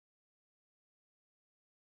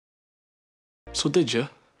So did you?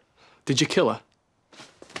 Did you kill her?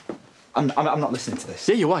 I'm not listening to this.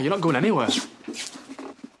 Yeah, you are. You're not going anywhere.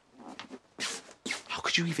 How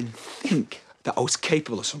could you even think that I was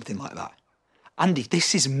capable of something like that? Andy,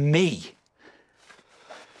 this is me.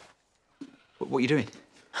 What are you doing?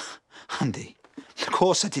 Andy, of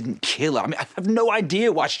course I didn't kill her. I mean, I have no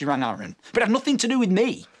idea why she rang Aaron, but it had nothing to do with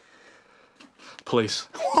me. Police.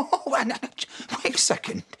 Wait a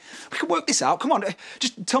second. We can work this out. Come on,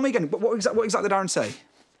 just tell me again. What exactly did Aaron say?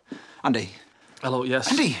 Andy. Hello, yes.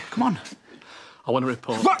 Andy, come on. I want to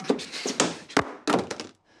report. What?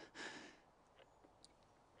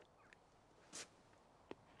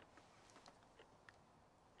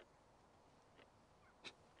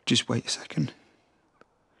 Just wait a second.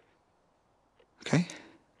 Okay?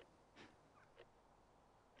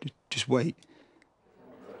 Just wait.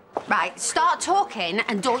 Right, start talking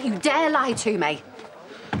and don't you dare lie to me.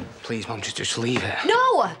 Please, Mum, just leave it.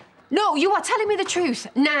 No! No, you are telling me the truth,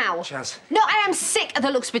 now. Chaz. No, I am sick of the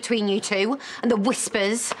looks between you two and the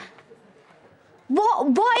whispers.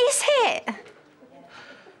 What is it?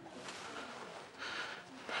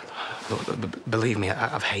 Look, believe me,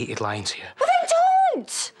 I've hated lying to you. Well, then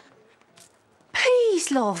don't!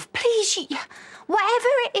 Please, love, please, whatever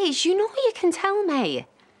it is, you know you can tell me.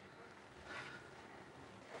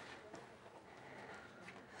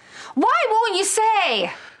 Why won't you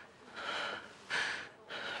say?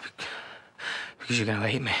 Because you're going to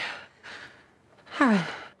hate me. Aaron.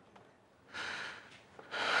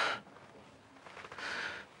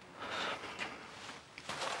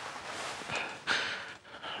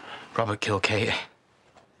 Robert killed Katie.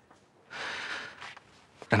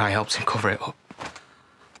 And I helped him cover it up.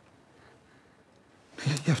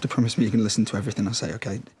 You have to promise me you can listen to everything I say,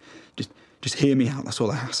 OK? Just hear me out, that's all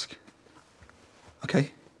I ask.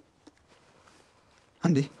 OK?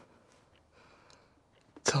 Andy?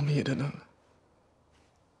 Tell me you didn't.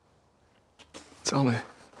 Tell me.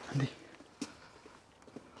 Andy?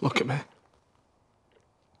 Look at me.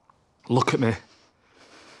 Look at me.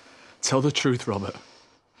 Tell the truth, Robert.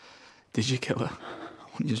 Did you kill her? I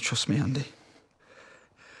want you to trust me, Andy.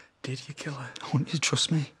 Did you kill her? I want you to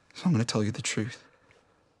trust me, so I'm going to tell you the truth.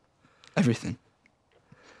 Everything.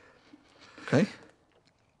 OK?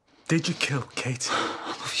 Did you kill Katie? I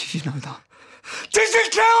love you, you know that. Did you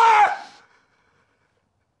kill her?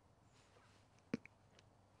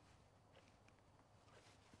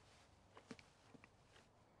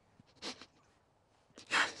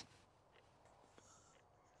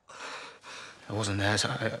 I wasn't there, so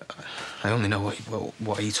I only know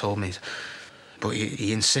what he told me. But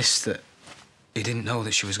he insists that he didn't know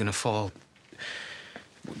that she was going to fall.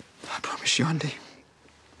 I promise you, Andy,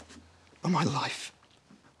 on my life,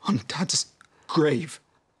 on Dad's grave,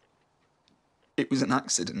 it was an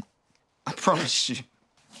accident. I promise you.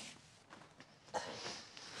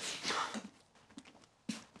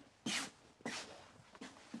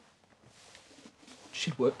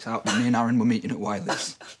 She'd worked out that me and Aaron were meeting at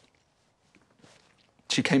Wiley's.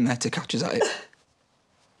 She came there to catch us at it.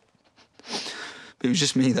 But it was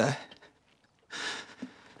just me there.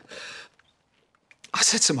 I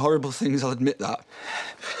said some horrible things, I'll admit that.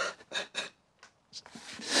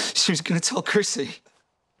 She was going to tell Chrissy.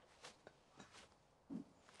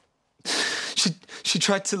 She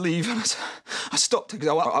tried to leave and I stopped her because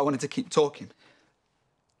I wanted to keep talking.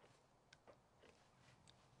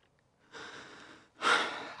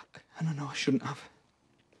 And I know I shouldn't have,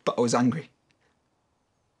 but I was angry.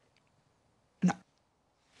 And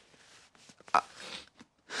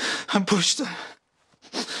I pushed her.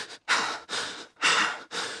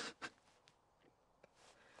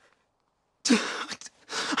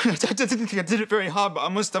 I didn't think I did it very hard, but I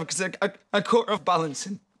must have, because I caught her off balance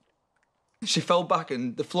and she fell back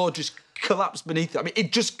and the floor just collapsed beneath her. I mean,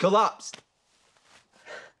 it just collapsed.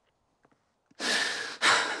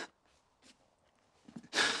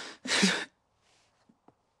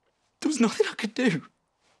 There was nothing I could do.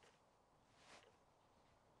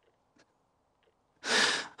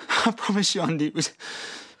 I promise you, Andy, it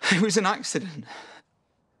was an accident.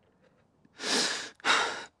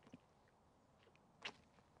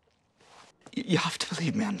 You have to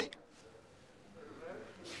believe me, Andy.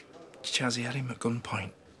 Chazzy had him at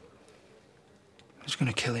gunpoint. I was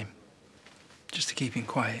going to kill him, just to keep him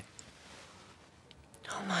quiet.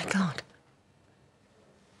 Oh, my God.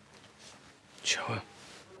 Show her.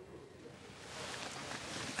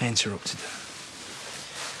 I interrupted her.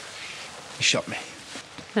 He shot me.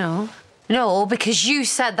 No. No, because you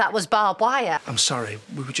said that was barbed wire. I'm sorry.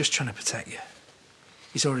 We were just trying to protect you.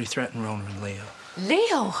 He's already threatened Rona and Leo.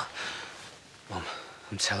 Leo? Mum,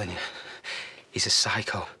 I'm telling you, he's a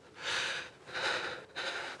psycho.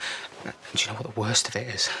 And do you know what the worst of it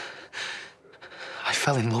is? I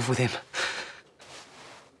fell in love with him.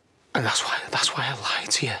 And that's why I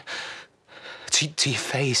lied to you. To your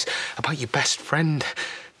face about your best friend.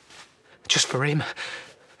 Just for him.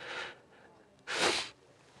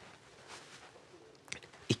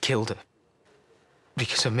 He killed her.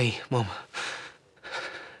 Because of me, Mum.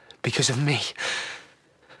 Because of me.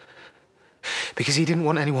 Because he didn't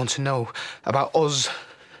want anyone to know about us.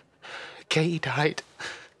 Katie died.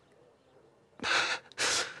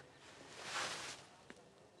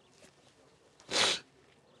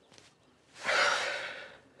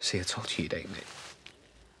 See, I told you you'd hate me.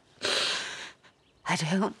 I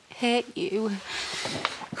don't hate you.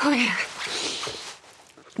 Come here.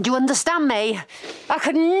 Do you understand me? I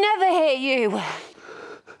could never hate you.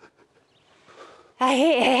 I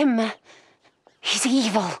hate him. He's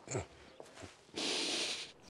evil.